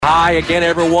Hi again,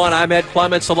 everyone. I'm Ed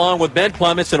Clements along with Ben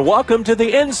Clements, and welcome to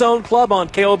the End Zone Club on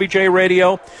KLBJ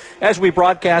Radio as we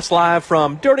broadcast live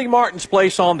from Dirty Martin's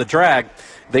Place on the Drag,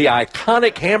 the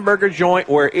iconic hamburger joint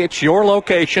where it's your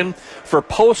location for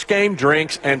post-game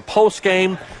drinks and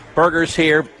post-game burgers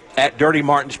here at Dirty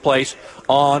Martin's Place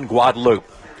on Guadalupe.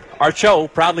 Our show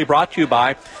proudly brought to you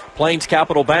by Plains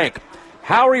Capital Bank,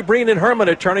 Howery, Breen and Herman,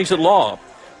 attorneys at law,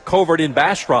 Covert in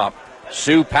Bastrop,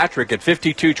 Sue Patrick at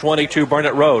 5222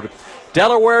 Burnett Road,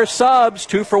 Delaware Subs,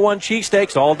 2-for-1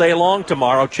 cheesesteaks all day long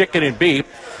tomorrow, chicken and beef,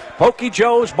 Pokey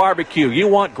Joe's Barbecue. You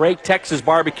want great Texas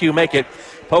barbecue, make it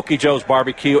Pokey Joe's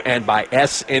Barbecue, and by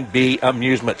S&B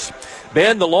Amusements.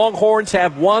 Ben, the Longhorns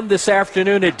have won this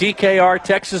afternoon at DKR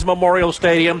Texas Memorial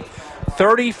Stadium,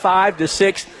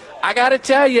 35-6. I got to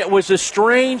tell you, it was a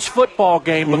strange football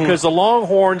game because the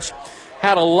Longhorns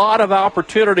had a lot of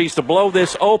opportunities to blow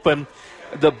this open.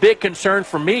 The big concern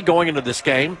for me going into this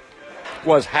game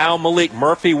was how Malik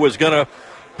Murphy was going to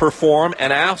perform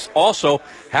and also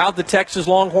how the Texas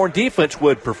Longhorn defense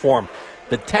would perform.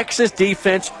 The Texas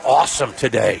defense, awesome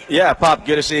today. Yeah, Pop,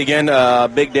 good to see you again.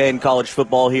 Big day in college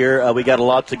football here. We got a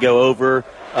lot to go over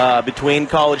between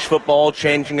college football,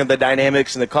 changing of the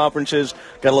dynamics in the conferences.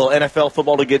 Got a little NFL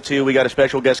football to get to. We got a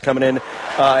special guest coming in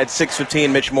at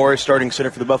 6:15, Mitch Morris, starting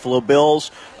center for the Buffalo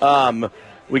Bills.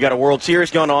 We got a World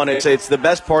Series going on. It's the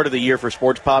best part of the year for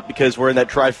sports, Pop, because we're in that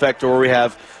trifecta where we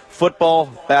have football,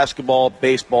 basketball,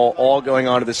 baseball, all going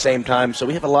on at the same time. So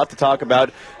we have a lot to talk about,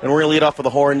 and we're going to lead off with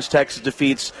the Horns. Texas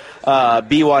defeats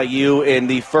BYU in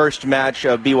the first match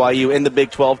of BYU in the Big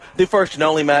 12. The first and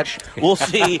only match we'll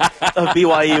see of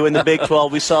BYU in the Big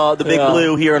 12. We saw the Big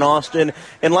Blue here in Austin.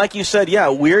 And like you said,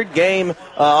 weird game.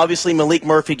 Obviously, Malik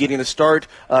Murphy getting the start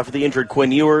for the injured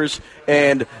Quinn Ewers,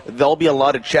 and there'll be a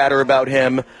lot of chatter about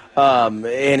him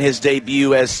in his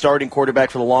debut as starting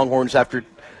quarterback for the Longhorns after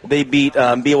they beat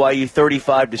BYU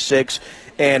 35-6,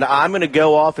 and I'm going to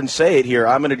go off and say it here.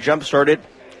 I'm going to jumpstart it.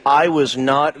 I was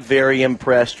not very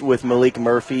impressed with Malik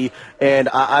Murphy, and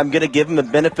I'm going to give him the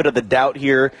benefit of the doubt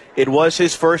here. It was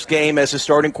his first game as a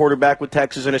starting quarterback with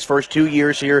Texas in his first 2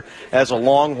 years here as a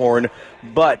Longhorn,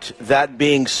 but that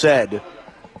being said,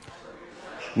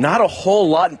 not a whole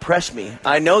lot impressed me.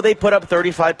 I know they put up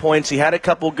 35 points. He had a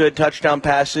couple good touchdown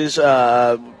passes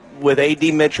with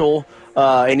A.D. Mitchell,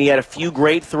 and he had a few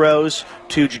great throws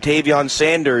to Jatavion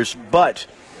Sanders. But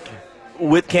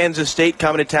with Kansas State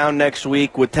coming to town next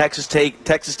week, with Texas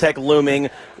Tech looming,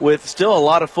 with still a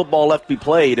lot of football left to be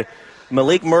played,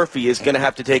 Malik Murphy is going to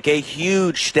have to take a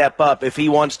huge step up if he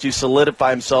wants to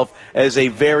solidify himself as a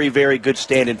very, very good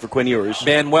stand-in for Quinn Ewers.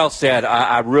 Ben, well said.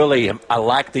 I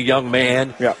like the young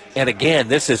man. Yeah. And again,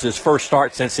 this is his first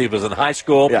start since he was in high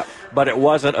school. Yeah. But it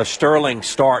wasn't a sterling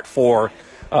start for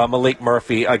Malik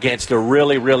Murphy against a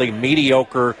really, really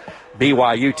mediocre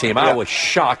BYU team. I was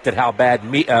shocked at how bad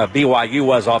BYU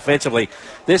was offensively.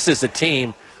 This is a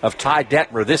team of Ty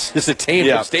Detmer. This is a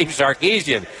team of Steve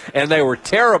Sarkisian, and they were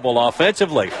terrible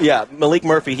offensively. Yeah, Malik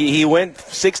Murphy, he went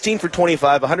 16 for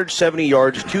 25, 170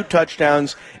 yards, 2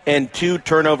 touchdowns, and 2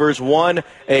 turnovers, an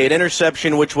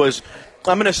interception, which was,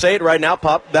 I'm going to say it right now,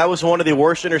 Pop, that was one of the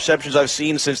worst interceptions I've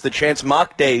seen since the Chance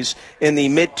Mock days in the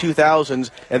mid-2000s.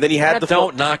 And then he had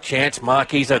Don't knock Chance Mock.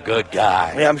 He's a good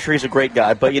guy. Yeah, I'm sure he's a great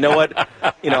guy. But you know what?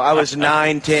 I was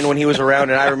 9, 10 when he was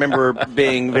around, and I remember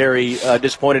being very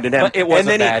disappointed in him. But it was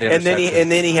a bad interception.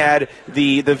 And then he had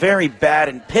the very bad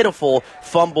and pitiful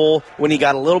fumble when he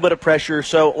got a little bit of pressure.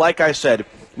 So, like I said,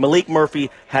 Malik Murphy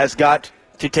has got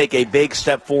to take a big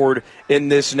step forward in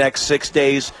this next 6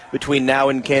 days between now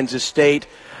and Kansas State.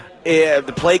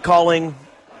 The play calling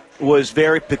was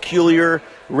very peculiar.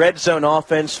 Red zone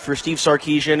offense for Steve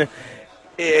Sarkisian.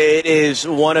 It is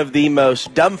one of the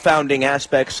most dumbfounding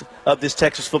aspects of this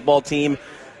Texas football team.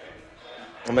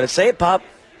 I'm going to say it, Pop.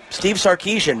 Steve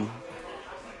Sarkisian,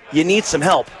 you need some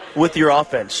help with your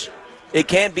offense. It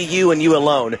can't be you and you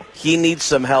alone. He needs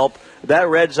some help. That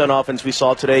red zone offense we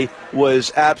saw today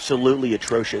was absolutely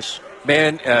atrocious.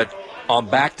 Man, on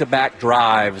back-to-back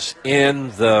drives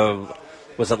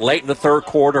was it late in the third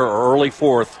quarter or early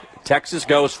fourth, Texas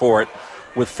goes for it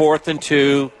with 4th and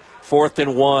 2, 4th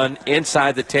and 1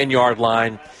 inside the 10-yard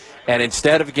line. And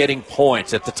instead of getting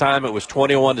points, at the time it was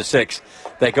 21-6,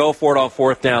 they go for it on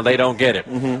 4th down. They don't get it.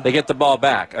 They get the ball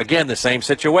back. Again, the same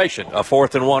situation, a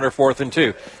 4th and 1 or 4th and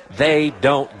 2. They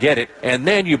don't get it. And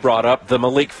then you brought up the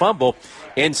Malik fumble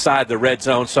inside the red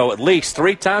zone. So at least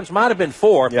 3 times, might have been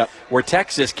 4, where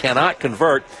Texas cannot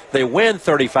convert. They win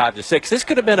 35-6. This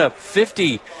could have been a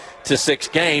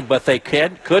 50-6 game, but they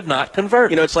could not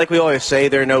convert. It's like we always say,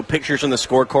 there are no pictures on the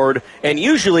scorecard. And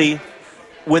usually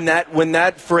when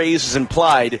that phrase is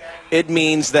implied, it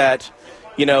means that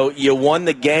you won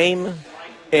the game,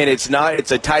 and it's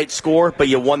a tight score, but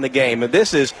you won the game. And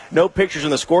this is no pictures in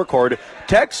the scorecard.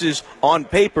 Texas, on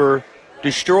paper,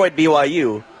 destroyed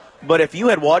BYU. But if you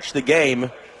had watched the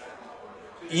game,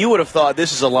 you would have thought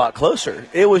this is a lot closer.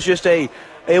 It was just a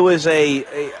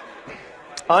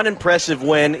unimpressive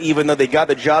win, even though they got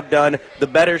the job done. The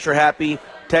bettors are happy.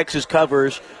 Texas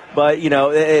covers. But,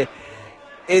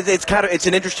 it's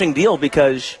an interesting deal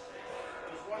because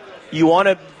you want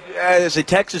to, as a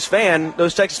Texas fan,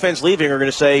 those Texas fans leaving are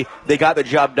going to say they got the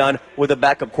job done with a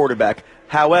backup quarterback.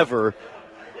 However,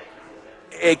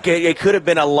 it could have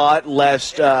been a lot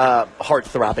less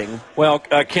heart-throbbing. Well,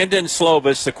 Kendon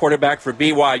Slovis, the quarterback for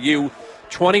BYU,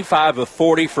 25 of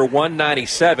 40 for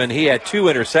 197. He had 2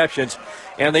 interceptions,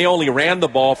 and they only ran the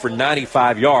ball for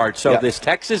 95 yards. So this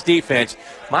Texas defense,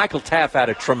 Michael Taft had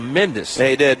a tremendous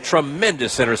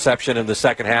interception in the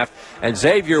second half, and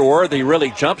Xavier Worthy really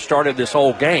jump-started this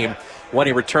whole game when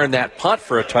he returned that punt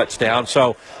for a touchdown.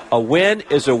 So a win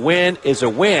is a win is a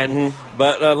win. Mm-hmm.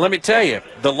 But let me tell you,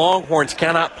 the Longhorns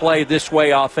cannot play this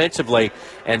way offensively.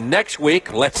 And next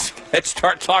week, let's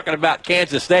start talking about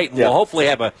Kansas State. And we'll hopefully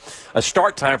have a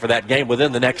start time for that game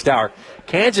within the next hour.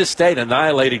 Kansas State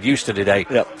annihilated Houston today,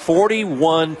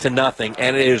 41-0.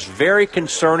 And it is very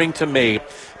concerning to me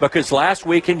because last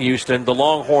week in Houston, the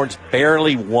Longhorns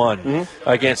barely won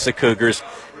against the Cougars.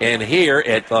 And here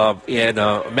in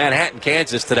Manhattan,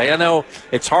 Kansas today, I know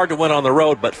it's hard to win on the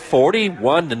road, but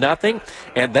 41-0,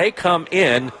 and they come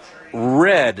in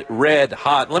red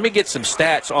hot. Let me get some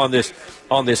stats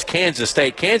on this Kansas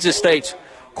State. Kansas State's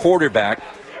quarterback,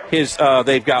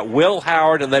 they've got Will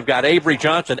Howard and they've got Avery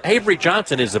Johnson. Avery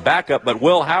Johnson is the backup, but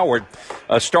Will Howard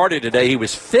started today. He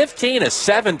was 15 of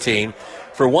 17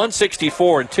 for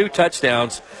 164 and 2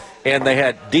 touchdowns, and they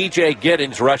had DJ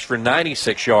Giddens rush for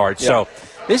 96 yards. So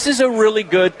this is a really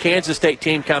good Kansas State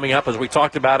team coming up, as we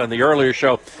talked about in the earlier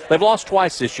show. They've lost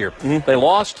twice this year. They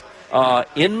lost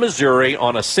in Missouri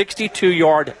on a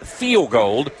 62-yard field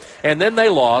goal, and then they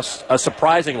lost a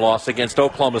surprising loss against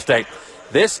Oklahoma State.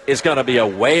 This is going to be a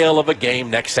whale of a game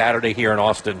next Saturday here in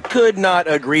Austin. Could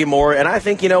not agree more. And I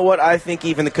think, I think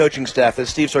even the coaching staff that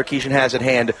Steve Sarkisian has at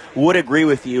hand would agree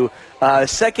with you.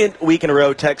 Second week in a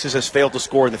row, Texas has failed to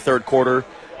score in the third quarter.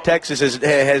 Texas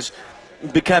has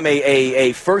become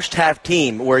a first-half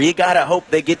team where you got to hope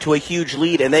they get to a huge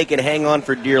lead and they can hang on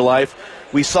for dear life.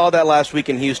 We saw that last week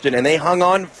in Houston, and they hung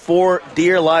on for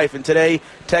dear life. And today,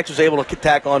 Texas was able to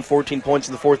tack on 14 points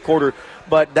in the fourth quarter.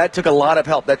 But that took a lot of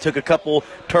help. That took a couple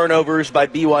turnovers by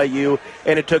BYU,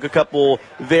 and it took a couple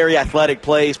very athletic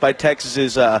plays by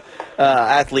Texas's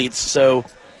athletes. So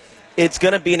it's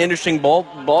going to be an interesting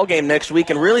ball game next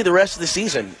week and really the rest of the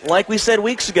season. Like we said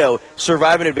weeks ago,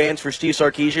 survive and advance for Steve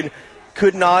Sarkisian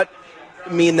could not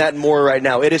mean that more right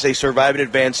now. It is a survive and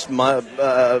advance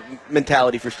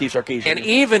mentality for Steve Sarkisian. And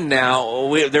even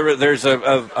now, there's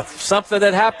something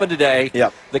that happened today.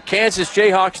 The Kansas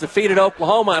Jayhawks defeated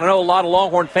Oklahoma. And I know a lot of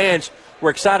Longhorn fans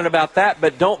were excited about that,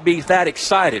 but don't be that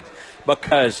excited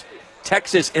because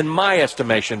Texas, in my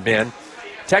estimation, Ben,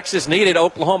 Texas needed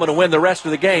Oklahoma to win the rest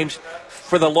of the games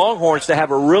for the Longhorns to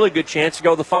have a really good chance to go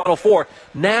to the Final Four.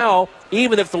 Now,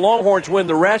 even if the Longhorns win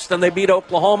the rest and they beat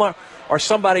Oklahoma or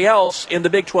somebody else in the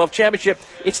Big 12 championship,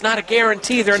 it's not a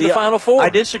guarantee they're in the Final Four. I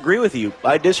disagree with you.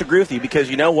 Because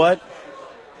you know what?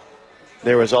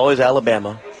 There was always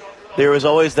Alabama. There was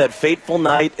always that fateful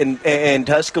night in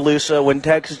Tuscaloosa when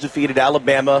Texas defeated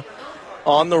Alabama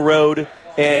on the road.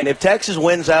 And if Texas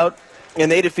wins out and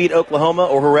they defeat Oklahoma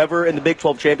or whoever in the Big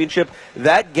 12 championship,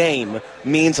 that game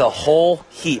means a whole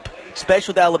heap.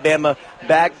 Especially with Alabama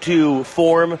back to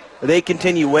form. They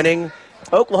continue winning.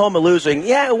 Oklahoma losing,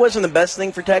 it wasn't the best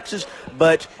thing for Texas,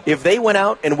 but if they went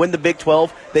out and win the Big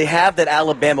 12, they have that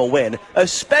Alabama win,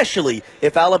 especially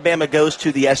if Alabama goes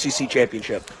to the SEC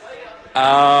championship.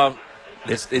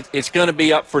 It's going to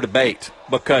be up for debate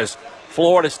because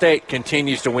Florida State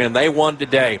continues to win. They won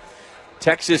today.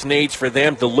 Texas needs for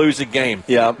them to lose a game.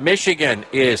 Michigan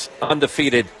is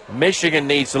undefeated. Michigan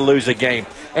needs to lose a game.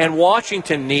 And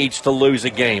Washington needs to lose a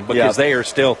game because they are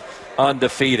still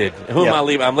undefeated. Who am I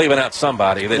leaving? I'm leaving out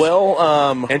somebody.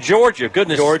 And Georgia,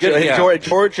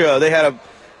 Georgia, they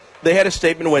had a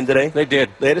statement win today. They did.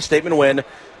 They had a statement win.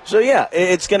 So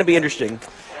it's going to be interesting.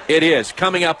 It is.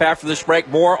 Coming up after this break,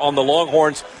 more on the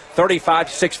Longhorns'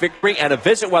 35-6 victory and a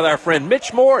visit with our friend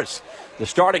Mitch Morris, the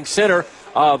starting center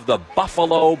of the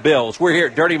Buffalo Bills. We're here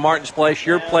at Dirty Martin's Place,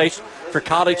 your place for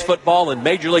college football and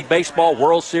Major League Baseball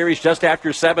World Series just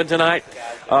after 7 tonight.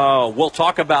 We'll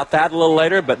talk about that a little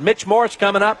later. But Mitch Morris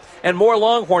coming up and more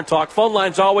Longhorn talk. Phone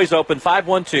line's always open,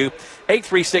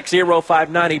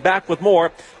 512-836-0590. Back with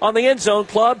more on the End Zone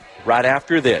Club right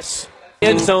after this.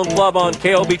 End Zone Club on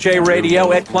KLBJ Radio.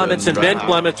 Ed Clements and Ben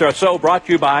Clements are so brought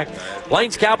to you by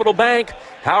Plains Capital Bank,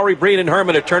 Howery, Breen, and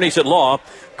Herman, attorneys at law,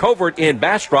 Covert in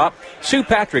Bastrop, Sue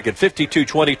Patrick at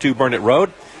 5222 Burnett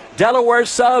Road, Delaware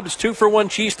Subs, 2-for-1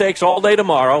 cheesesteaks all day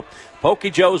tomorrow, Pokey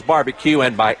Joe's Barbecue,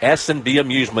 and by S&B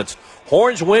Amusements.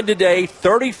 Horns win today,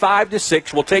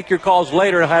 35-6. We'll take your calls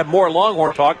later and have more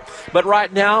Longhorn talk. But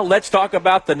right now, let's talk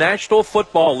about the National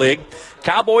Football League.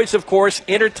 Cowboys, of course,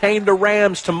 entertain the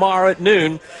Rams tomorrow at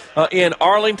noon in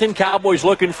Arlington. Cowboys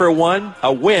looking for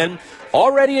a win.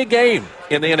 Already a game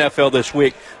in the NFL this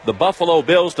week. The Buffalo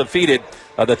Bills defeated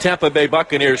the Tampa Bay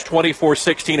Buccaneers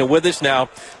 24-16. And with us now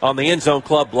on the End Zone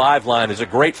Club live line is a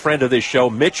great friend of this show,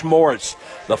 Mitch Morris,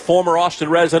 the former Austin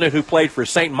resident who played for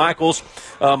St. Michael's,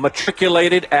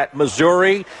 matriculated at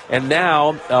Missouri, and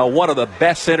now one of the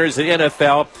best centers in the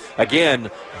NFL. Again,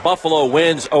 Buffalo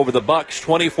wins over the Bucs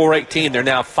 24-18. They're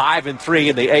now 5-3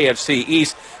 in the AFC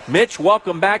East. Mitch,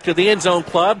 welcome back to the End Zone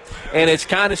Club. And it's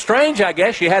kind of strange, I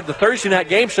guess. You had the Thursday night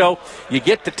game, so you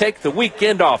get to take the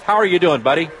weekend off. How are you doing,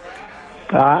 buddy?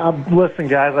 Listen,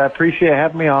 guys, I appreciate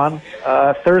having me on.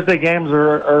 Thursday games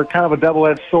are kind of a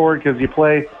double-edged sword because you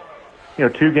play,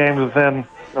 two games within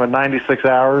 96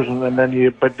 hours, and then you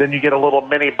get a little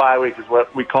mini bye week is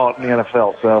what we call it in the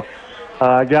NFL. So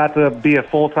I got to be a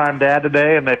full-time dad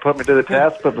today, and they put me to the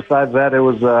test. But besides that, it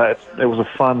was a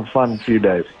fun few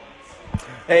days.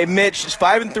 Hey, Mitch, it's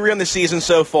 5-3 on the season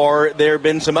so far. There have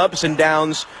been some ups and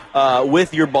downs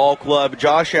with your ball club.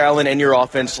 Josh Allen and your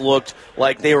offense looked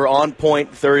like they were on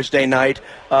point Thursday night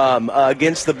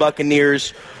against the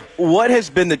Buccaneers. What has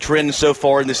been the trend so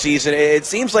far in the season? It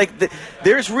seems like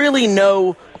there's really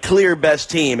no clear best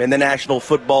team in the National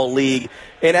Football League.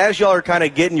 And as y'all are kind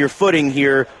of getting your footing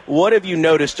here, what have you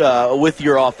noticed with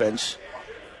your offense?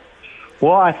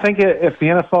 Well, I think if the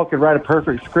NFL could write a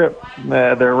perfect script,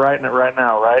 they're writing it right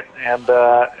now, right? And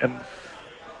that's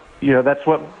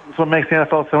what makes the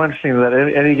NFL so interesting, that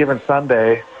any given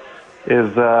Sunday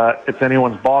is it's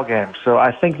anyone's ball game. So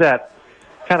I think that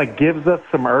kind of gives us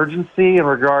some urgency in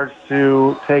regards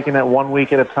to taking it 1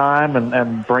 week at a time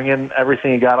and bringing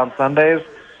everything you got on Sundays.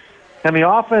 And the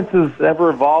offense is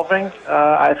ever evolving.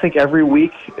 I think every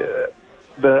week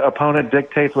the opponent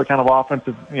dictates what kind of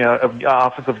offensive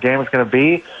game it's going to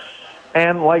be.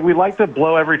 And we like to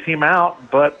blow every team out,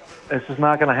 but it's just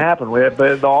not going to happen.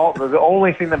 But the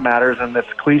only thing that matters, and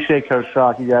it's cliche Coach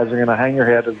Shock, you guys are going to hang your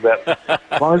head, is that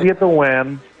as long as you get the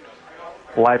win,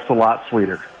 life's a lot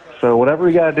sweeter. So whatever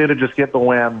you got to do to just get the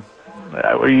win,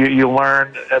 you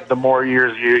learn the more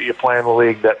years you play in the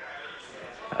league that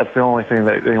that's the only thing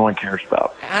that anyone cares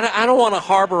about. I don't want to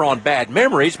harbor on bad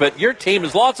memories, but your team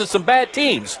has lost to some bad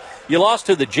teams. You lost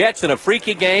to the Jets in a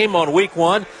freaky game on week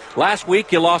 1. Last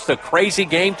week you lost a crazy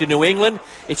game to New England.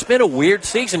 It's been a weird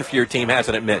season for your team,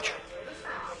 hasn't it, Mitch?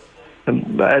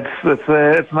 It's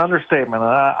an understatement.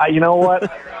 You know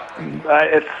what?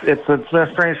 It's been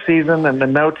a strange season,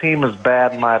 and no team is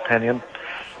bad in my opinion.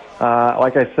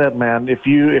 Like I said, man, if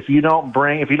you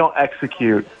don't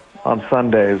execute on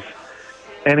Sundays,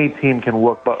 any team can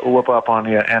whoop up on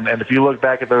you. And if you look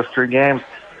back at those 3 games,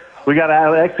 we got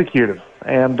out executed,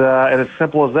 and it's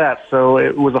simple as that. So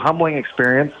it was a humbling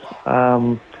experience.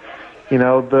 The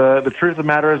truth of the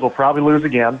matter is we'll probably lose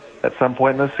again at some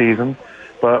point in the season,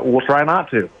 but we'll try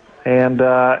not to. And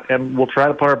we'll try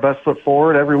to put our best foot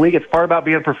forward every week. It's part about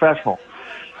being professional.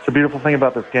 It's a beautiful thing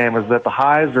about this game is that the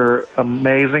highs are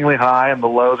amazingly high and the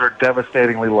lows are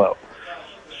devastatingly low.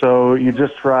 So you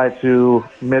just try to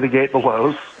mitigate the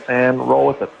lows and roll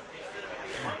with it.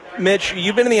 Mitch,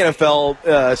 you've been in the NFL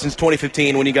since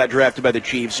 2015 when you got drafted by the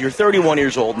Chiefs. You're 31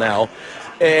 years old now,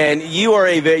 and you're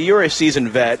a seasoned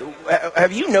vet.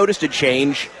 Have you noticed a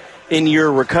change in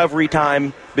your recovery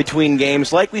time between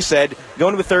games? Like we said,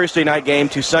 going to a Thursday night game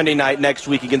to Sunday night next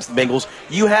week against the Bengals,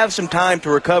 you have some time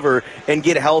to recover and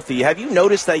get healthy. Have you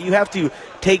noticed that you have to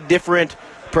take different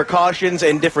precautions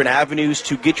and different avenues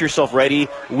to get yourself ready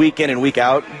week in and week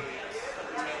out?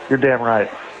 You're damn right.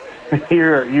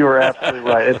 You are absolutely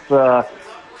right. It's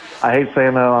I hate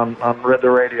saying that on the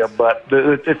radio, but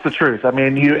it's the truth. I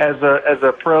mean, you as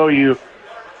a pro, you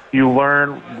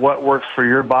learn what works for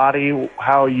your body,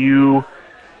 how you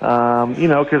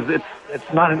because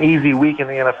it's not an easy week in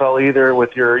the NFL either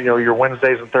with your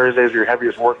Wednesdays and Thursdays, your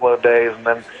heaviest workload days, and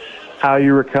then how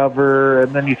you recover,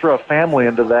 and then you throw a family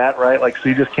into that, right? So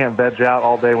you just can't veg out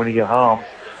all day when you get home.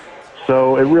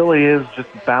 So it really is just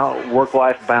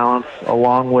work-life balance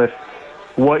along with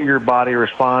what your body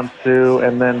responds to,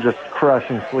 and then just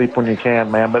crushing sleep when you can,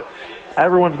 man. But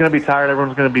everyone's going to be tired.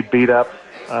 Everyone's going to be beat up,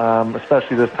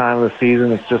 especially this time of the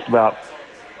season. It's just about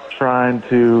trying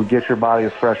to get your body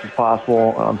as fresh as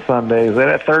possible on Sundays. And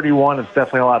at 31, it's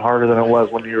definitely a lot harder than it was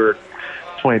when you were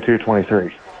 22,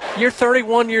 23. You're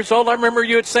 31 years old. I remember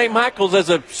you at St. Michael's as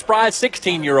a spry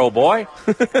 16-year-old boy.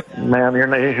 Man,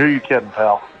 who you kidding,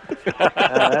 pal?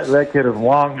 That kid is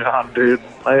long gone, dude.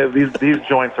 These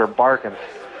joints are barking.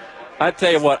 I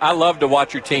tell you what, I love to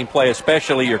watch your team play,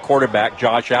 especially your quarterback,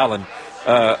 Josh Allen,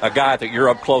 a guy that you're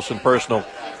up close and personal.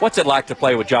 What's it like to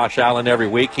play with Josh Allen every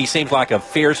week? He seems like a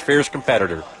fierce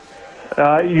competitor.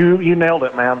 You nailed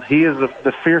it, man. He is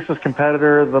the fiercest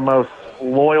competitor, the most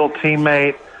loyal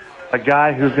teammate, a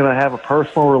guy who's going to have a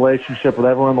personal relationship with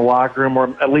everyone in the locker room,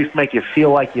 or at least make you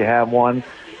feel like you have one.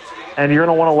 And you're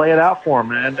going to want to lay it out for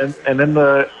him. And in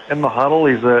the huddle,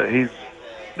 he's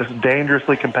just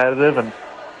dangerously competitive, and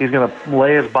he's going to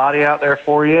lay his body out there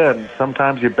for you. And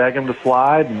sometimes you beg him to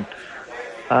slide, and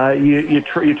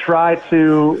you try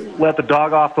to let the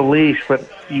dog off the leash, but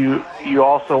you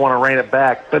also want to rein it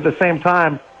back. But at the same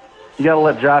time, you got to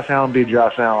let Josh Allen be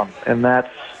Josh Allen, and that's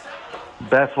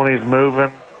best when he's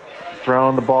moving,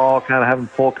 throwing the ball, kind of having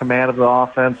full command of the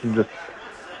offense, and just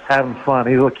having fun.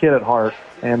 He's a kid at heart,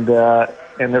 and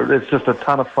it's just a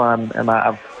ton of fun. And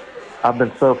I've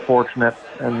been so fortunate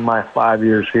in my 5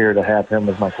 years here to have him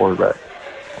as my quarterback.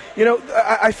 You know,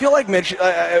 I feel like, Mitch,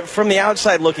 from the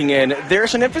outside looking in,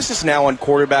 there's an emphasis now on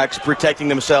quarterbacks protecting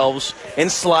themselves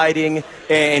and sliding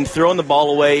and throwing the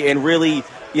ball away and really,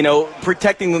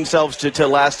 protecting themselves to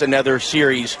last another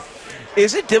series.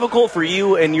 Is it difficult for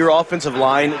you and your offensive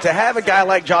line to have a guy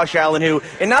like Josh Allen who,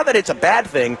 and not that it's a bad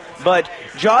thing, but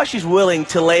Josh is willing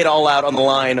to lay it all out on the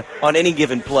line on any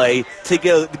given play to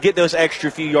get those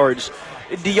extra few yards?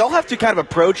 Do y'all have to kind of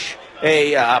approach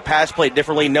a pass play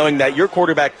differently, knowing that your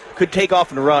quarterback could take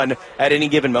off and run at any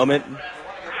given moment?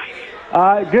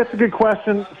 That's a good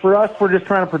question. For us, we're just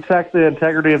trying to protect the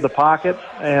integrity of the pocket,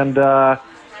 and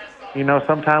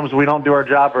sometimes we don't do our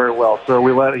job very well, so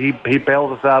he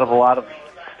bails us out of a lot of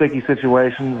sticky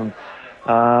situations.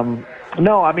 And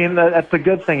no, I mean that's the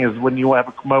good thing is when you have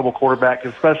a mobile quarterback,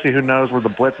 especially who knows where the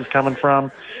blitz is coming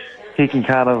from, he can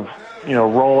kind of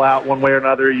roll out one way or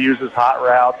another. He uses hot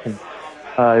routes and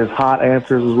his hot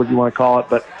answers is what you want to call it.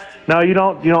 But no, you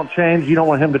don't change. You don't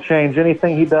want him to change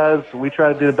anything he does. We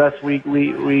try to do the best we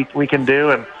can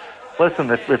do. And listen,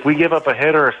 if we give up a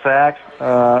hit or a sack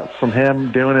from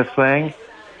him doing his thing,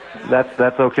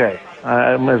 that's okay.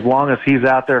 As long as he's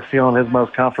out there feeling his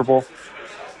most comfortable,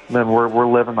 then we're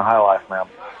living the high life,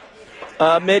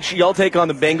 man. Mitch, y'all take on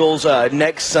the Bengals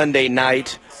next Sunday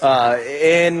night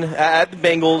at the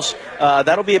Bengals.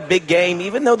 That'll be a big game,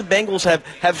 even though the Bengals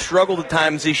have struggled at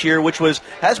times this year, which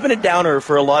has been a downer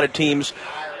for a lot of teams.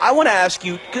 I want to ask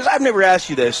you, because I've never asked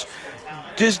you this,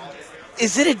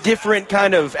 is it a different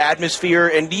kind of atmosphere,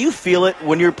 and do you feel it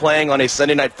when you're playing on a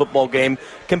Sunday night football game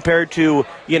compared to,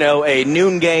 a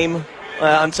noon game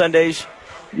on Sundays?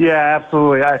 Yeah,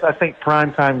 absolutely. I think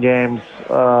primetime games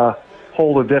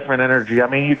hold a different energy. I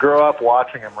mean, you grow up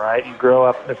watching them, right? You grow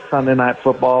up, it's Sunday night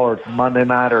football or it's Monday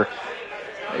night or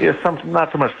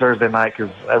not so much Thursday night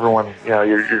because everyone,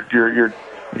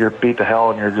 you're beat to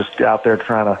hell and you're just out there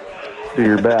trying to do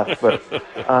your best. But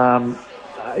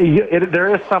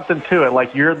there is something to it.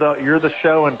 Like you're the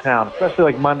show in town, especially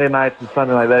like Monday nights and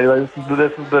Sunday nights.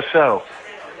 This is the show.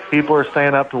 People are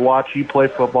staying up to watch you play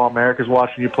football. America's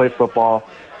watching you play football.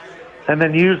 And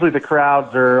then usually the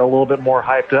crowds are a little bit more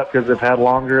hyped up because they've had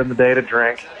longer in the day to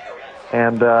drink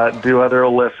and do other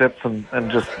illicits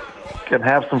and just can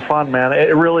have some fun, man.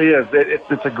 It really is.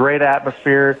 It's a great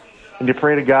atmosphere, and you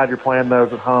pray to God you're playing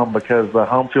those at home because the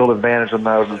home field advantage in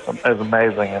those is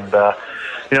amazing. And,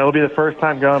 it'll be the first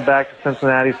time going back to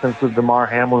Cincinnati since the DeMar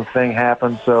Hamlin thing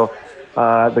happened. So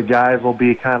the guys will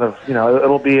be kind of,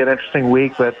 it'll be an interesting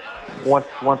week, but once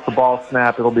the ball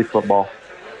snaps, it'll be football.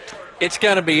 It's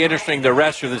going to be interesting the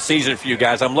rest of the season for you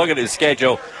guys. I'm looking at the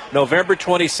schedule. November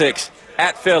 26th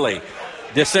at Philly,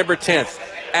 December 10th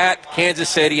at Kansas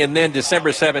City, and then December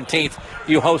 17th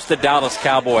you host the Dallas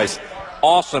Cowboys.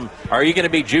 Awesome. Are you going to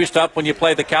be juiced up when you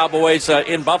play the Cowboys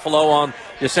in Buffalo on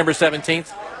December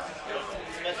 17th?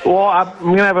 Well, I'm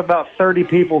going to have about 30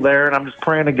 people there, and I'm just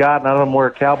praying to God none of them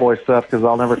wear Cowboy stuff because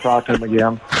I'll never talk to them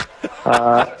again.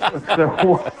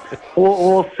 So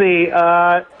we'll see.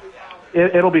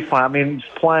 It'll be fun. I mean,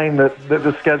 just playing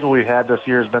the schedule we had this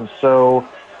year has been so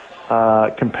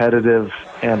competitive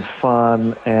and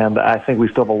fun, and I think we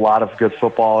still have a lot of good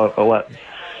football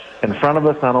in front of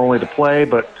us, not only to play,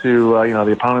 but to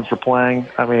the opponents we're playing.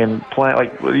 I mean, playing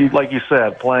like you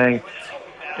said, playing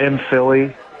in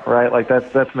Philly, right? Like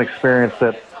that's an experience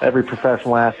that every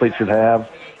professional athlete should have.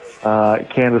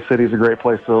 Kansas City is a great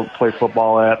place to play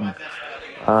football at, and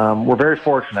we're very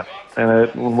fortunate,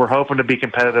 and we're hoping to be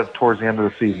competitive towards the end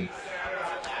of the season.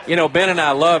 You know, Ben and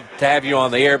I love to have you on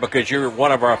the air because you're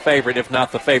one of our favorite, if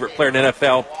not the favorite player in the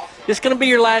NFL. Is going to be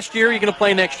your last year? Or are you going to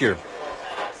play next year?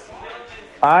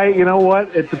 You know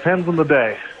what? It depends on the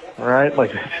day, right? Like,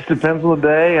 it just depends on the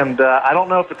day, and I don't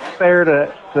know if it's fair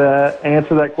to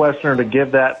answer that question or to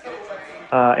give that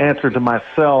answer to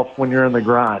myself when you're in the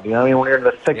grind. You know, I mean, when you're in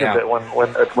the thick of it, when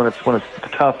it's the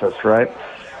toughest, right?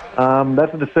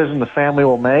 That's a decision the family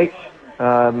will make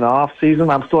in the off season.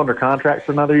 I'm still under contract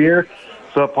for another year,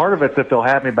 so part of it's if they'll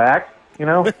have me back. You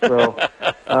know, so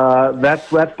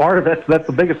that's part of it. That's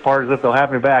the biggest part is if they'll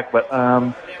have me back, but.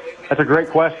 That's a great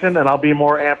question, and I'll be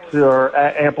more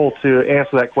ample to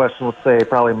answer that question, let's say,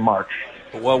 probably March.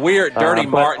 Well, we're at Dirty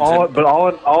Martins. But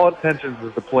all intentions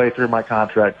is to play through my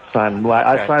contract.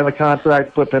 I signed the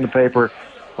contract, put pen to paper.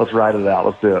 Let's write it out.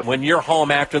 Let's do it. When you're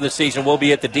home after the season, we'll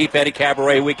be at the Deep Eddy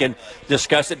Cabaret. We can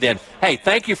discuss it then. Hey,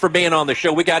 thank you for being on the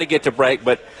show. We got to get to break,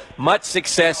 but much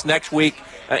success next week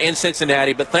in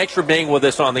Cincinnati. But thanks for being with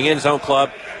us on the End Zone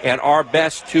Club, and our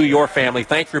best to your family.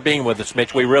 Thanks for being with us,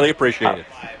 Mitch. We really appreciate it.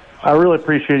 I really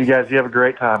appreciate you guys. You have a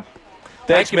great time.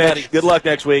 Thanks, Mitch. Buddy. Good luck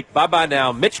next week. Bye-bye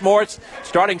now. Mitch Moritz,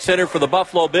 starting center for the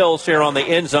Buffalo Bills here on the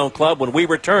End Zone Club. When we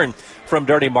return from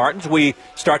Dirty Martins, we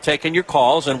start taking your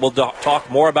calls, and we'll talk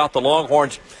more about the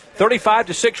Longhorns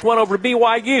 35-6 win over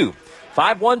BYU.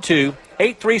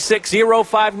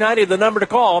 512-836-0590, the number to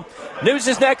call. News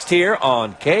is next here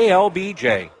on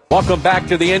KLBJ. Welcome back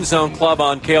to the End Zone Club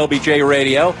on KLBJ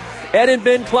Radio. Ed and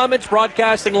Ben Clements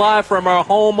broadcasting live from our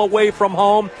home away from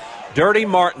home, Dirty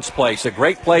Martins Place. A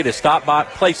great place to stop by,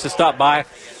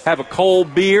 have a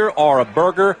cold beer or a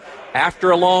burger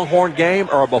after a Longhorn game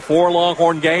or before a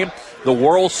Longhorn game. The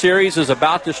World Series is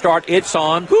about to start. It's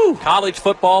on. Woo. College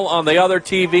football on the other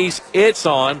TVs. It's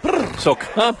on. So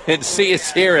come and see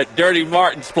us here at Dirty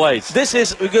Martins Place. This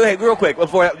is, go ahead, real quick,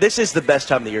 this is the best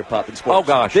time of the year, Pop, in sports. Oh,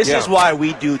 gosh. This is why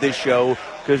we do this show,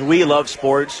 because we love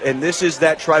sports, and this is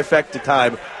that trifecta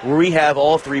time where we have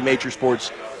all three major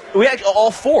sports. We actually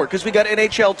all four, because we got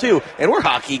NHL too, and we're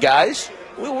hockey guys.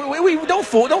 We don't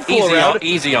fool around.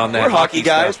 Easy on that. We're hockey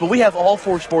guys, but we have all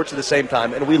four sports at the same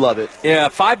time, and we love it. Yeah,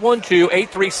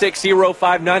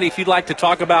 512-836-0590 if you'd like to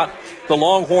talk about the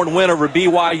Longhorn win over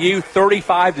BYU,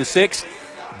 35-6.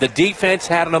 The defense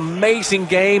had an amazing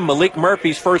game. Malik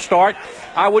Murphy's first start,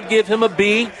 I would give him a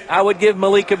B. I would give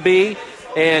Malik a B.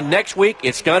 And next week,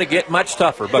 it's going to get much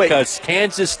tougher because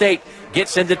Kansas State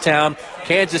gets into town.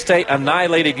 Kansas State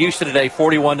annihilated Houston today,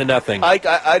 41-0.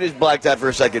 I just blacked out for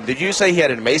a second. Did you say he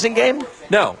had an amazing game?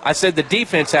 No, I said the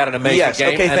defense had an amazing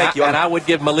game. Okay, thank you. And I would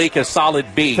give Malik a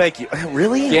solid B. Thank you.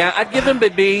 Really? Yeah, I'd give him a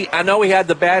B. I know he had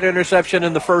the bad interception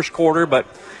in the first quarter, but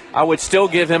I would still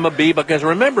give him a B because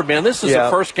remember, man, this is the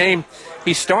first game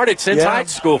he started since high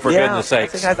school, for goodness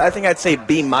sakes. I think I'd say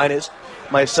B-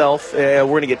 myself. We're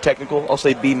going to get technical. I'll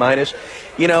say B-.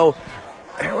 You know,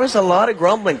 there was a lot of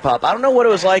grumbling, Pop. I don't know what it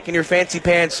was like in your fancy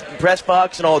pants press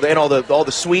box and all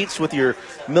the suites with your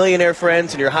millionaire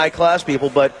friends and your high class people,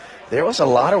 but there was a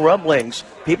lot of rumblings.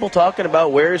 People talking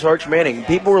about where is Arch Manning.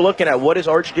 People were looking at what is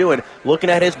Arch doing, looking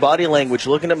at his body language,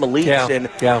 looking at Malik's,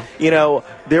 you know,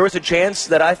 there was a chance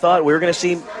that I thought we were going to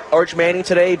see Arch Manning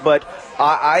today, but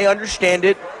I understand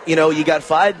it. You know, you got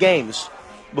 5 games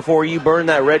before you burn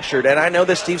that red shirt. And I know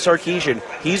that Steve Sarkisian,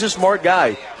 he's a smart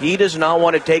guy. He does not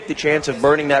want to take the chance of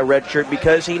burning that red shirt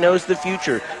because he knows the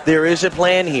future. There is a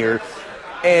plan here.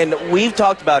 And we've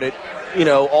talked about it, you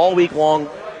know, all week long.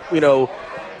 You know,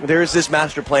 there's this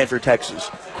master plan for Texas.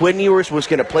 Quinn Ewers was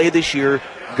going to play this year,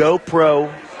 go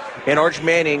pro, and Arch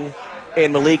Manning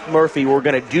and Malik Murphy were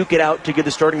going to duke it out to get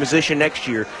the starting position next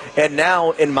year. And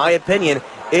now, in my opinion,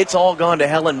 it's all gone to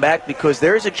hell and back because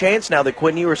there's a chance now that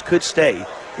Quinn Ewers could stay.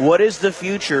 What is the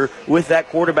future with that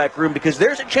quarterback room? Because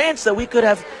there's a chance that we could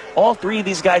have all 3 of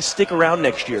these guys stick around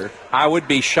next year. I would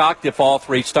be shocked if all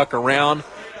 3 stuck around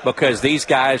because these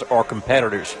guys are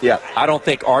competitors. Yeah. I don't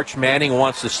think Arch Manning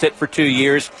wants to sit for 2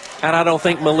 years, and I don't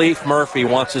think Malik Murphy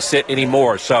wants to sit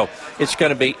anymore. So it's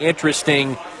going to be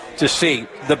interesting to see.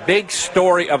 The big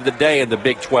story of the day in the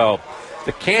Big 12,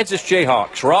 the Kansas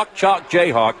Jayhawks, Rock Chalk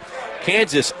Jayhawk.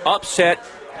 Kansas upset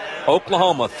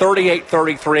Oklahoma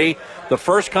 38-33. the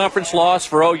first conference loss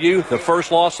for OU, the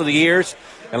first loss of the years.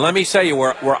 And let me tell you,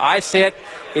 where I sit,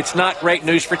 it's not great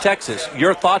news for Texas.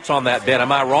 Your thoughts on that, Ben? Am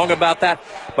I wrong about that?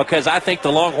 Because I think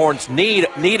the Longhorns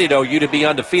needed OU to be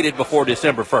undefeated before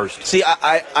December 1st. See,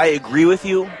 I agree with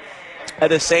you. At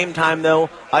the same time, though,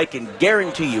 I can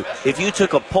guarantee you, if you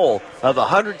took a poll of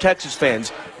 100 Texas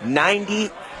fans,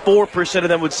 94% of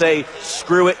them would say,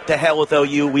 screw it, to hell with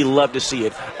OU, we love to see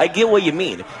it. I get what you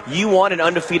mean. You want an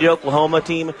undefeated Oklahoma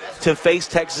team to face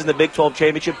Texas in the Big 12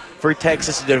 championship, for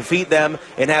Texas to defeat them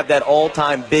and have that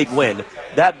all-time big win.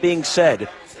 That being said,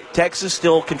 Texas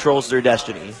still controls their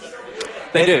destiny.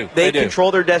 They do. They control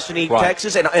their destiny. Right.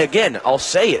 Texas, and again, I'll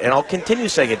say it, and I'll continue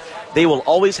saying it, they will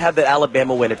always have that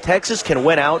Alabama win. If Texas can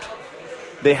win out,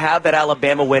 they have that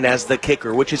Alabama win as the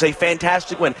kicker, which is a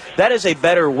fantastic win. That is a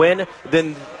better win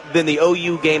than the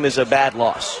OU game is a bad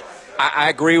loss. I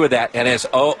agree with that. And as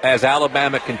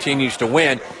Alabama continues to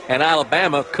win, and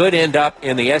Alabama could end up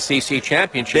in the SEC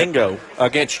championship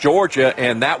against Georgia,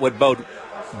 and that would bode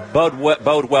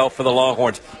well for the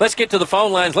Longhorns. Let's get to the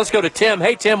phone lines. Let's go to Tim.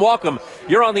 Hey, Tim, welcome.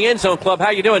 You're on the End Zone Club. How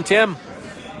you doing, Tim?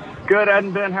 Good, Ed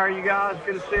and Ben. How are you guys?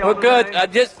 Good to see you. Well, good.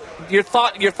 Just your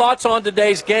thoughts on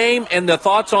today's game and the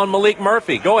thoughts on Malik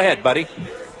Murphy. Go ahead, buddy.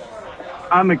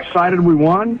 I'm excited we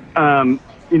won.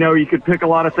 You could pick a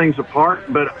lot of things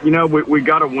apart, but, we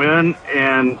got to win,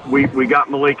 and we got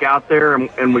Malik out there,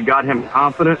 and we got him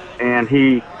confident, and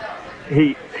he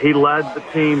led the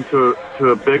team to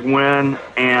a big win,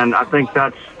 and I think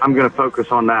I'm going to focus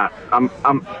on that. I'm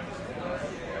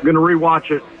going to rewatch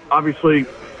it. Obviously,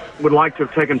 would like to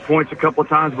have taken points a couple of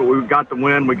times, but we got the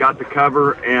win, we got the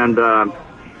cover, and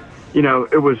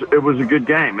it was a good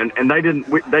game, and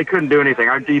they couldn't do anything.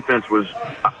 Our defense was.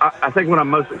 I think what I'm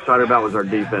most excited about was our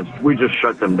defense. We just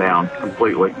shut them down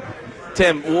completely.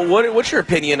 Tim, what's your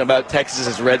opinion about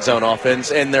Texas's red zone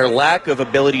offense and their lack of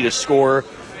ability to score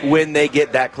when they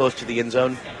get that close to the end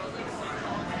zone?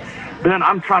 Ben,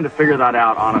 I'm trying to figure that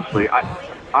out, honestly.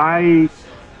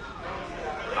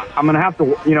 I'm going to have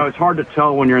to, it's hard to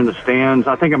tell when you're in the stands.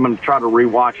 I think I'm going to try to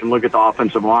rewatch and look at the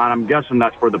offensive line. I'm guessing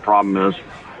that's where the problem is.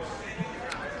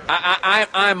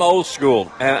 I'm old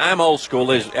school, and I'm old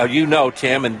school, as you know,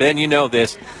 Tim, and Ben, you know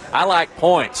this. I like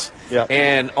points. Yeah.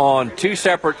 And on two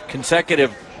separate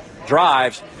consecutive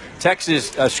drives,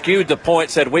 Texas skewed the point,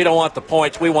 said, we don't want the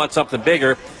points, we want something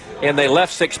bigger. And they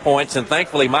left 6 points, and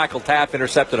thankfully Michael Taft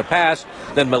intercepted a pass.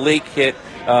 Then Malik hit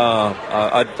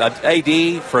a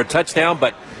AD for a touchdown.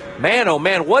 But, man, oh,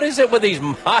 man, what is it with these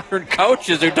modern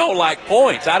coaches who don't like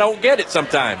points? I don't get it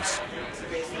sometimes.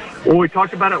 Well, we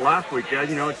talked about it last week,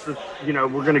 Ed. It's just, we're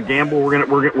going to gamble. We're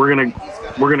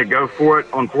going to go for it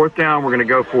on fourth down. We're going to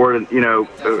go for it,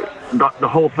 the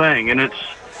whole thing. And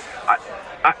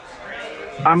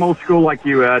I'm old school like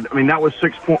you, Ed. I mean, that was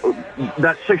 6 points.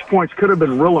 That 6 points could have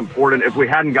been real important if we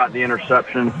hadn't gotten the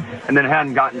interception and then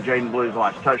hadn't gotten Jaden Blue's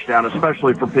last touchdown,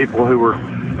 especially for people who were,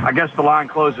 I guess the line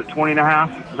closed at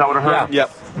 20.5. Is that what I heard? Yeah.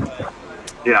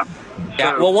 Yeah.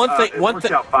 Yeah. So, Well, one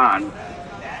worked out fine.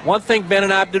 One thing Ben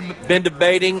and I have been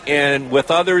debating, and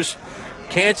with others,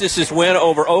 Kansas's win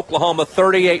over Oklahoma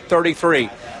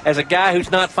 38-33. As a guy who's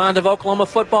not fond of Oklahoma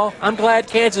football, I'm glad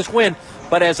Kansas win.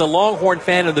 But as a Longhorn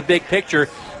fan of the big picture,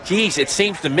 geez, it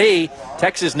seems to me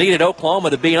Texas needed Oklahoma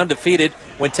to be undefeated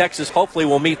when Texas hopefully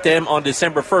will meet them on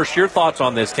December 1st. Your thoughts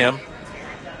on this, Tim?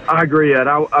 I agree, Ed.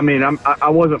 I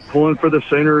wasn't pulling for the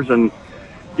Sooners, and,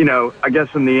 I guess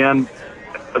in the end,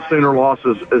 a Sooner loss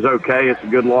is okay. It's a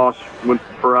good loss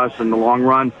for us in the long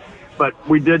run. But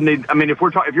we did need. I mean, if you're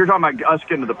talking about us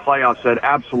getting to the playoffs, Ed,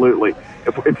 absolutely.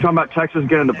 If you're talking about Texas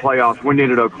getting to the playoffs, we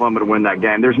needed Oklahoma to win that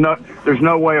game. There's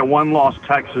no way a one-loss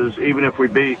Texas, even if we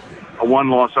beat a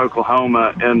one-loss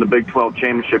Oklahoma in the Big 12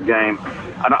 championship game,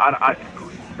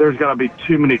 there's got to be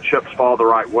too many chips fall the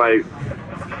right way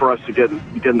for us to get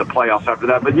in the playoffs after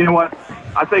that. But you know what?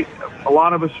 I think a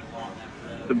lot of us.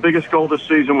 The biggest goal this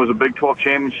season was a Big 12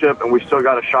 championship, and we still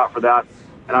got a shot for that,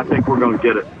 and I think we're going to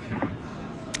get it.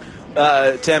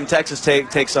 Tim, Texas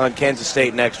takes on Kansas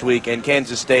State next week, and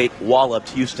Kansas State walloped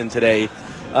Houston today.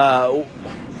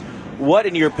 What,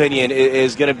 in your opinion,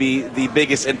 is going to be the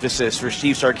biggest emphasis for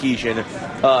Steve Sarkisian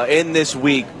in this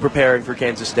week preparing for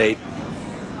Kansas State?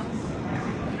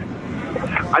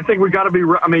 I think we got to be.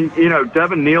 I mean,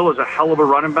 Devin Neal is a hell of a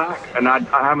running back, and I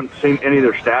haven't seen any of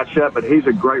their stats yet, but he's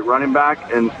a great running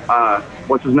back. And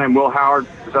what's his name? Will Howard,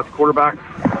 is that the quarterback?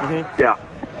 Mm-hmm. Yeah.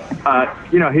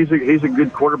 He's a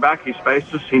good quarterback. He's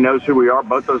faced us. He knows who we are.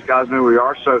 Both those guys know who we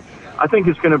are. So I think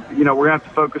it's going to. We're going to have to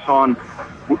focus on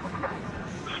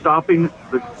stopping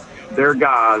their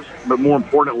guys, but more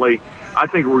importantly, I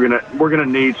think we're gonna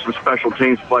need some special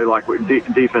teams play like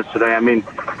defense today. I mean,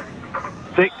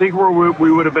 think where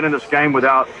we would have been in this game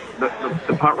without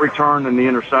the punt return and the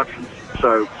interceptions.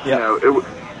 So,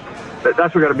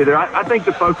 that's what got to be there. I think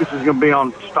the focus is going to be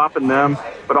on stopping them,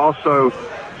 but also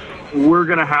we're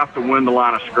going to have to win the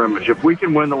line of scrimmage. If we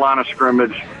can win the line of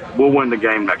scrimmage, we'll win the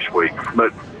game next week.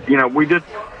 But,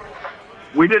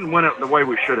 we didn't win it the way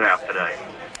we should have today.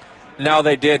 No,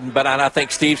 they didn't, but I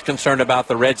think Steve's concerned about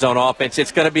the red zone offense.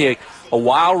 It's going to be a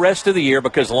wild rest of the year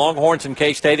because Longhorns and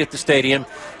K-State at the stadium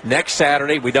next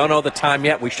Saturday. We don't know the time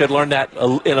yet. We should learn that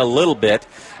in a little bit.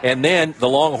 And then the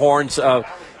Longhorns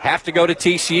have to go to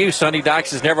TCU. Sonny Dykes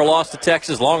has never lost to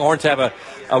Texas. Longhorns have a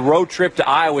road trip to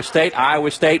Iowa State. Iowa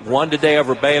State won today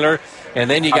over Baylor. And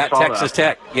then you got Texas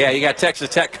Tech. Yeah, you got Texas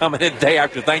Tech coming in the day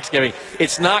after Thanksgiving.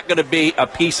 It's not going to be a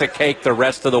piece of cake the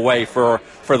rest of the way for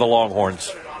the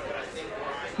Longhorns.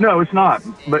 No, it's not.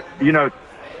 But,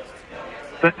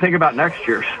 think about next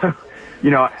year.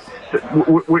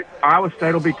 Iowa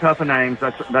State will be tough in Ames.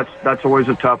 That's always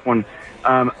a tough one.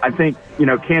 I think,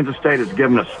 Kansas State has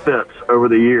given us fits over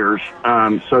the years.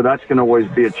 So that's going to always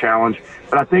be a challenge.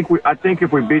 But I think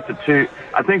if we beat we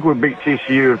beat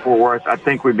TCU in Fort Worth. I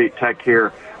think we beat Tech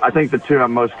here. I think the two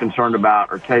I'm most concerned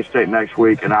about are K-State next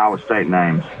week and Iowa State and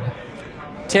Ames.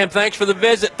 Tim, thanks for the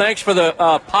visit. Thanks for the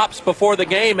pops before the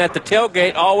game at the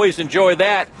tailgate. Always enjoy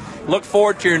that. Look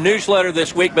forward to your newsletter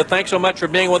this week, but thanks so much for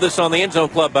being with us on the End Zone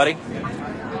Club, buddy.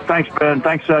 Thanks, Ben.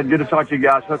 Thanks, Ed. Good to talk to you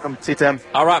guys. Hook 'em. See you, Tim.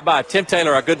 All right, bye. Tim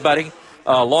Taylor, our good buddy,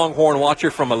 Longhorn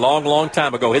watcher from a long, long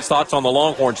time ago. His thoughts on the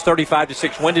Longhorns,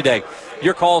 35-6 win today.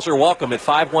 Your calls are welcome at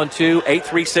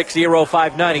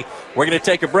 512-836-0590. We're going to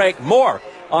take a break. More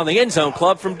on the End Zone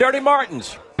Club from Dirty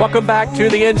Martin's. Welcome back to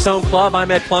the End Zone Club. I'm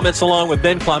Ed Clements along with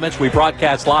Ben Clements. We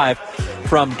broadcast live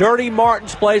from Dirty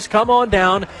Martin's place. Come on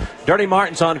down. Dirty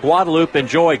Martin's on Guadalupe.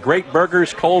 Enjoy great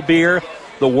burgers, cold beer.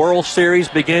 The World Series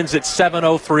begins at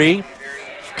 7:03.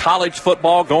 College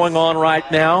football going on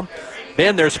right now.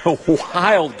 Ben, there's a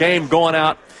wild game going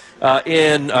out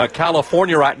in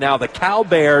California right now. The Cal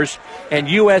Bears and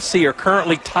USC are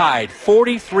currently tied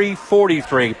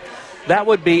 43-43. That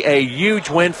would be a huge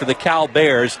win for the Cal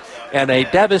Bears and a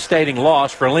devastating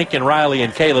loss for Lincoln Riley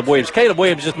and Caleb Williams. Caleb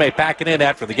Williams just may pack it in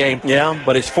after the game. Yeah.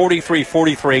 But it's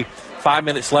 43-43, 5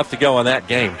 minutes left to go in that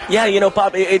game. Yeah,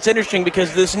 Pop, it's interesting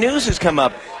because this news has come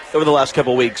up over the last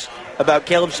couple of weeks about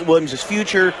Caleb Williams'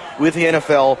 future with the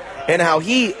NFL and how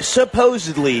he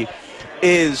supposedly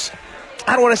is,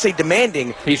 I don't want to say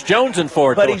demanding. He's jonesing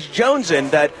for it. But he's jonesing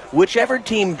that whichever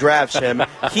team drafts him,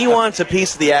 he wants a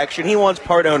piece of the action. He wants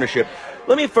part ownership.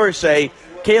 Let me first say,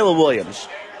 Caleb Williams,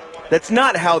 that's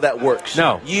not how that works.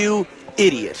 No. You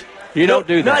idiot. You don't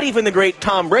do that. Not even the great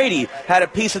Tom Brady had a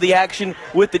piece of the action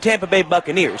with the Tampa Bay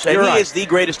Buccaneers. And he is the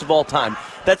greatest of all time.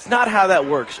 That's not how that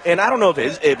works. And I don't know if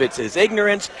it's his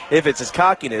ignorance, if it's his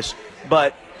cockiness,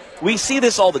 but we see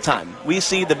this all the time. We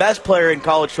see the best player in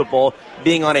college football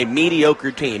being on a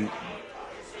mediocre team.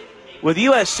 With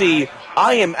USC,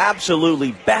 I am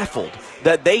absolutely baffled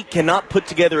that they cannot put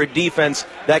together a defense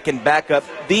that can back up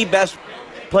the best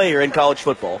player in college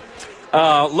football.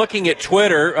 Looking at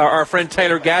Twitter, our friend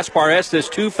Taylor Gaspar says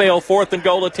 2 failed 4th and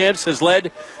goal attempts has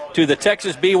led to the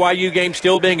Texas-BYU game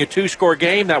still being a 2-score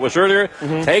game. That was earlier.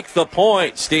 Mm-hmm. Take the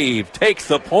point, Steve. Take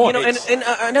the point. And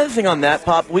another thing on that,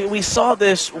 Pop, we saw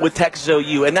this with Texas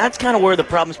OU, and that's kind of where the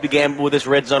problems began with this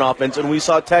red zone offense. And we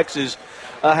saw Texas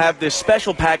have this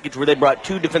special package where they brought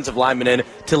 2 defensive linemen in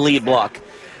to lead block.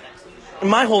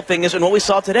 My whole thing is, and what we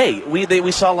saw today,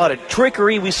 we saw a lot of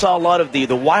trickery. We saw a lot of the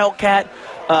Wildcat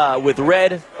with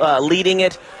Red leading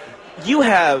it. You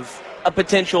have a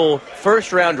potential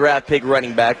first-round draft pick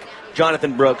running back,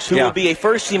 Jonathan Brooks, who will be a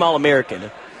first-team All-American.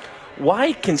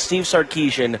 Why can Steve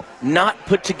Sarkisian not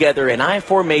put together an I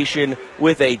formation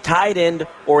with a tight end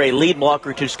or a lead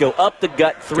blocker to just go up the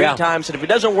gut 3 times, and if it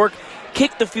doesn't work,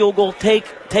 kick the field goal, take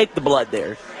the blood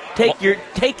there. Take it.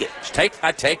 Take it.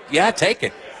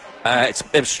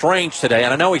 It's strange today,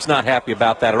 and I know he's not happy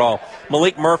about that at all.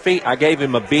 Malik Murphy, I gave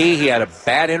him a B. He had a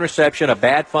bad interception, a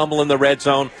bad fumble in the red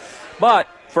zone. But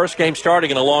first game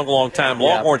starting in a long, long time.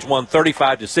 Longhorns won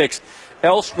 35-6.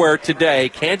 Elsewhere today,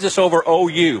 Kansas over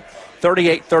OU,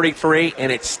 38-33,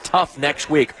 and it's tough next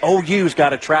week. OU's got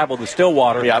to travel to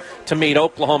Stillwater to meet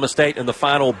Oklahoma State in the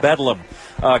final bedlam.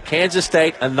 Kansas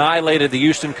State annihilated the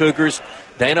Houston Cougars.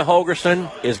 Dana Holgerson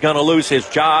is going to lose his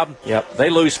job. They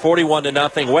lose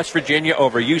 41-0. West Virginia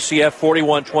over UCF,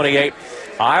 41-28.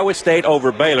 Iowa State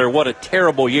over Baylor. What a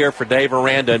terrible year for Dave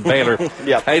Aranda and Baylor.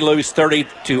 They lose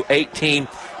 30-18.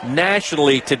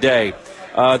 Nationally today,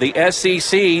 the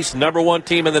SEC's number 1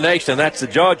 team in the nation, that's the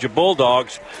Georgia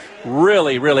Bulldogs,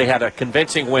 really had a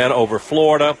convincing win over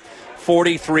Florida,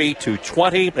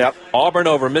 43-20. Yep. Auburn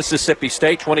over Mississippi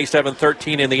State,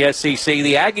 27-13 in the SEC.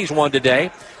 The Aggies won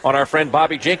today on our friend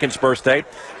Bobby Jenkins' birthday.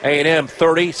 A&M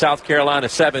 30, South Carolina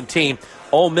 17.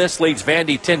 Ole Miss leads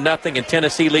Vandy 10-0, and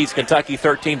Tennessee leads Kentucky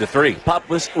 13-3. Pop,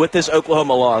 with this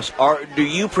Oklahoma loss, do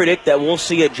you predict that we'll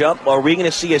see a jump? Are we going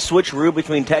to see a switcheroo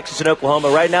between Texas and Oklahoma?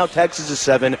 Right now, Texas is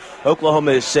 7,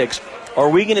 Oklahoma is 6. Are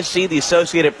we going to see the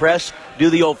Associated Press do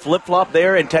the old flip-flop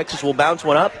there, and Texas will bounce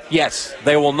one up? Yes,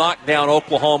 they will knock down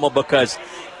Oklahoma because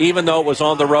even though it was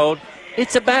on the road,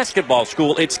 it's a basketball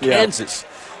school. It's Kansas.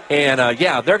 And,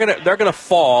 they're gonna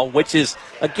fall, which is,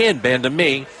 again, Ben, to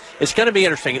me, it's going to be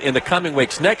interesting in the coming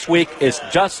weeks. Next week is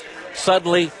just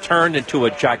suddenly turned into a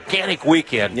gigantic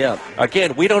weekend. Yeah.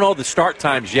 Again, we don't know the start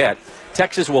times yet.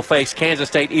 Texas will face Kansas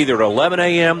State either at 11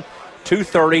 a.m.,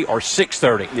 2:30, or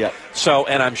 6:30. Yeah. So,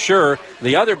 and I'm sure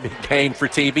the other big game for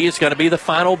TV is going to be the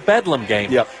final Bedlam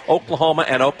game, Oklahoma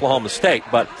and Oklahoma State.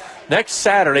 But next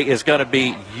Saturday is going to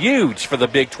be huge for the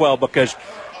Big 12 because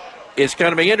it's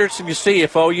going to be interesting to see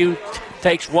if OU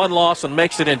takes one loss and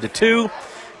makes it into two.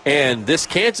 And this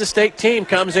Kansas State team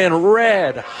comes in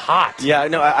red hot. Yeah,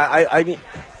 no, I mean,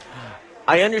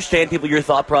 I understand, people, your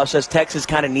thought process. Texas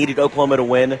kind of needed Oklahoma to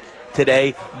win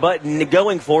today, but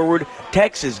going forward,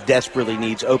 Texas desperately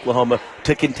needs Oklahoma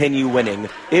to continue winning.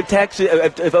 If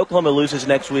Oklahoma loses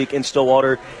next week in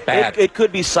Stillwater, it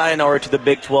could be sayonara to the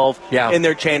Big 12 in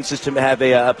their chances to have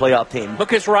a playoff team.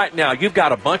 Because right now you've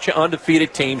got a bunch of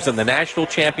undefeated teams in the national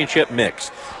championship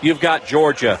mix. You've got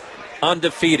Georgia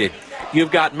undefeated.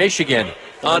 You've got Michigan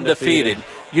undefeated.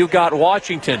 You've got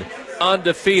Washington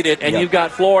undefeated. And you've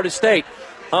got Florida State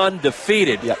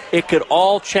undefeated. Yep. It could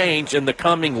all change in the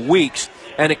coming weeks,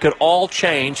 and it could all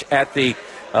change at the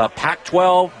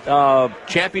Pac-12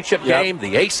 championship game,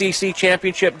 the ACC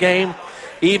championship game,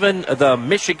 even the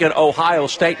Michigan-Ohio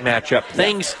State matchup.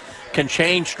 Things can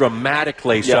change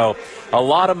dramatically. So a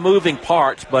lot of moving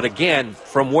parts. But, again,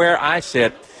 from where I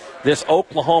sit, this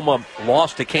Oklahoma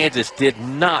loss to Kansas did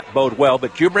not bode well,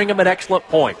 but you bring them an excellent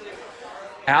point.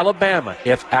 Alabama,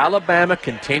 if Alabama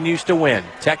continues to win,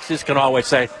 Texas can always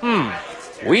say,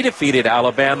 we defeated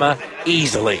Alabama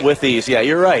easily. With ease, yeah,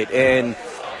 you're right. And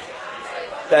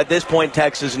at this point,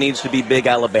 Texas needs to be big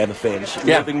Alabama fans.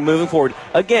 Moving forward.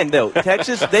 Again, though,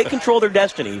 Texas, they control their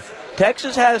destiny.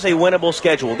 Texas has a winnable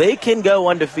schedule. They can go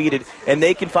undefeated, and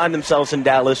they can find themselves in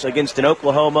Dallas against an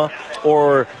Oklahoma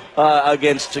or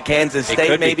against Kansas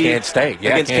State, maybe. Kansas State.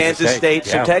 Yeah, against Kansas State.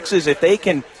 So Texas, if they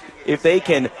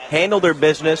can handle their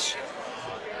business,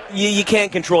 you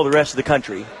can't control the rest of the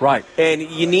country. Right. And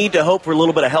you need to hope for a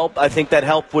little bit of help. I think that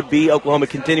help would be Oklahoma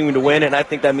continuing to win, and I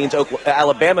think that means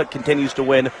Alabama continues to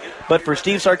win. But for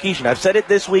Steve Sarkisian, I've said it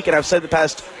this week and I've said it the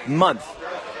past month,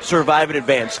 survive in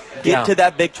advance. Get to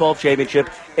that Big 12 championship,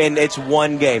 and it's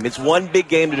one game. It's one big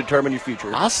game to determine your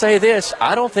future. I'll say this.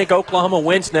 I don't think Oklahoma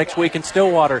wins next week in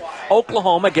Stillwater.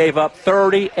 Oklahoma gave up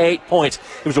 38 points.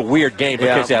 It was a weird game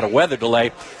because they had a weather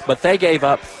delay, but they gave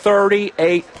up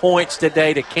 38 points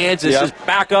today to Kansas's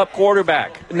backup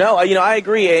quarterback. No, I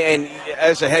agree. And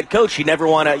as a head coach, you don't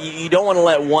want to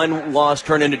let one loss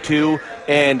turn into two.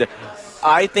 And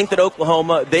I think that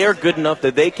Oklahoma, they are good enough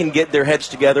that they can get their heads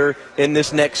together in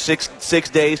this next six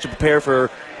days to prepare for,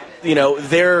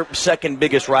 their second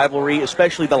biggest rivalry,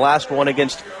 especially the last one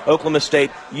against Oklahoma State.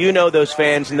 Those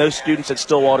fans and those students at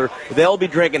Stillwater, they'll be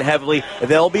drinking heavily,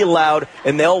 they'll be loud,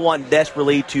 and they'll want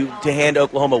desperately to hand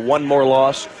Oklahoma one more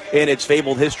loss in its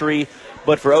fabled history.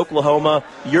 But for Oklahoma,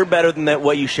 you're better than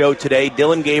what you showed today.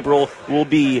 Dylan Gabriel will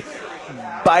be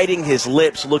biting his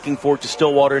lips looking forward to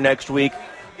Stillwater next week.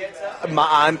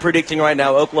 I'm predicting right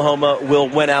now Oklahoma will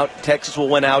win out, Texas will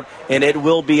win out, and it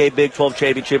will be a Big 12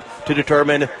 championship to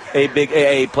determine a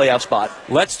playoff spot.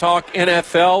 Let's talk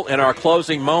NFL in our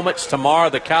closing moments. Tomorrow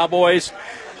the Cowboys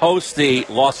host the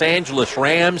Los Angeles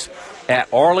Rams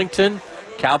at Arlington.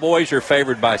 Cowboys are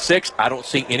favored by 6. I don't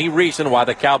see any reason why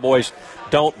the Cowboys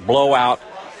don't blow out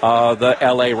the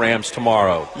L.A. Rams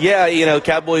tomorrow. Yeah,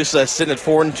 Cowboys sitting at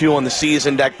 4-2 on the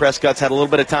season. Dak Prescott's had a little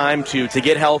bit of time to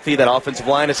get healthy. That offensive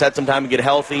line has had some time to get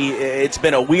healthy. It's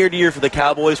been a weird year for the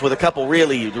Cowboys with a couple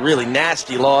really, really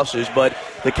nasty losses, but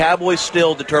the Cowboys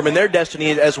still determine their destiny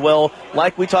as well.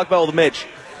 Like we talked about with Mitch,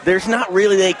 there's not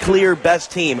really a clear best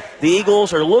team. The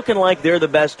Eagles are looking like they're the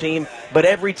best team, but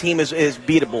every team is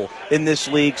beatable in this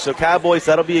league. So Cowboys,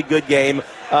 that'll be a good game.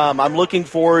 I'm looking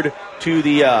forward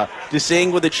to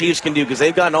seeing what the Chiefs can do because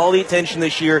they've gotten all the attention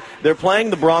this year. They're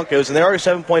playing the Broncos, and they are a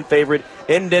 7-point favorite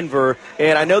in Denver.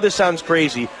 And I know this sounds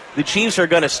crazy. The Chiefs are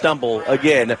going to stumble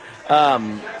again.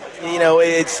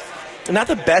 It's not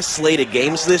the best slate of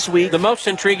games this week. The most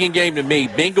intriguing game to me,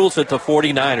 Bengals at the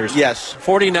 49ers. Yes.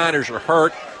 49ers are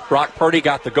hurt. Brock Purdy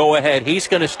got the go-ahead. He's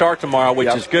going to start tomorrow, which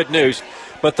is good news.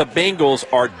 But the Bengals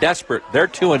are desperate. They're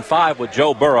 2-5 with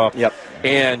Joe Burrow.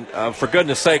 And for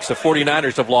goodness sakes, the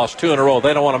 49ers have lost 2 in a row.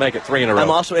 They don't want to make it 3 in a row.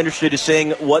 I'm also interested in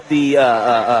seeing what the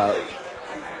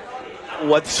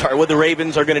what the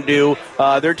Ravens are going to do.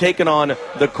 They're taking on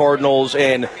the Cardinals,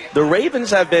 and the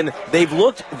Ravens they've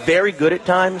looked very good at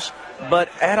times, but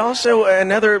at also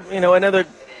another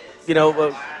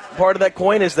part of that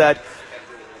coin is that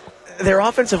their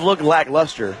offense have looked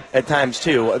lackluster at times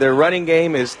too. Their running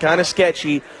game is kind of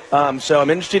sketchy, so I'm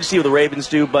interested to see what the Ravens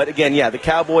do. But again, the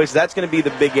Cowboys, that's going to be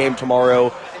the big game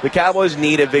tomorrow. The Cowboys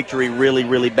need a victory really,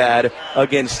 really bad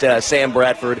against Sam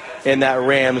Bradford and that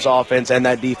Rams offense and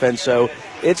that defense. So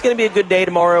it's going to be a good day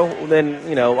tomorrow.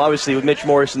 Then, obviously with Mitch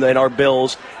Morrison and our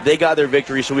Bills, they got their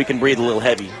victory, so we can breathe a little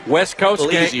heavy. West Coast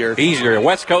game, easier.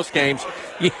 West Coast games,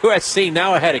 USC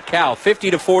now ahead of Cal,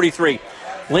 50-43.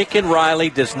 Lincoln Riley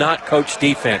does not coach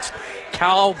defense.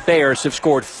 Cal Bears have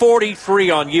scored 43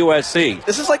 on USC.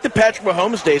 This is like the Patrick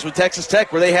Mahomes days with Texas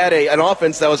Tech, where they had an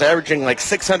offense that was averaging like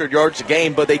 600 yards a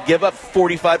game, but they give up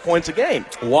 45 points a game.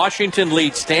 Washington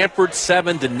leads Stanford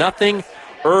 7-0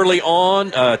 early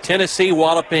on. Tennessee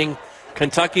walloping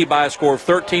Kentucky by a score of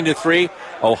 13-3.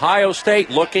 Ohio State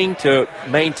looking to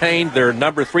maintain their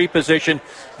number 3 position.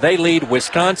 They lead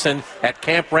Wisconsin at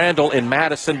Camp Randall in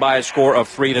Madison by a score of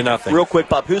 3-0. Real quick,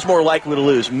 Pop, who's more likely to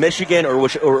lose, Michigan or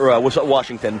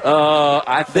Washington?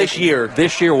 I think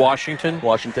this year, Washington.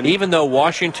 Washington. Even though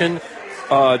Washington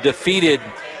defeated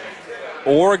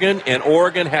Oregon, and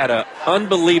Oregon had an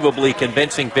unbelievably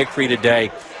convincing victory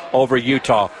today over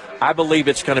Utah. I believe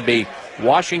it's going to be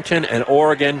Washington and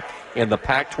Oregon in the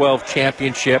Pac-12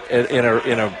 championship in a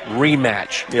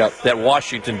rematch that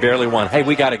Washington barely won. Hey,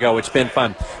 we got to go. It's been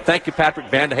fun. Thank you, Patrick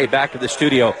Vanderhay, back to the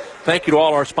studio. Thank you to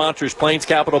all our sponsors, Plains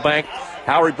Capital Bank,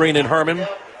 Howard Breen and Herman,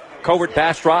 Covert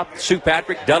Bastrop, Sue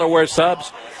Patrick, Delaware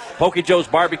Subs, Pokey Joe's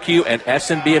Barbecue, and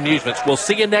S&B Amusements. We'll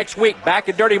see you next week back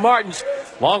at Dirty Martin's,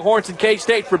 Longhorns and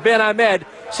K-State. For Ben Ahmed,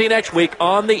 see you next week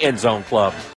on the End Zone Club.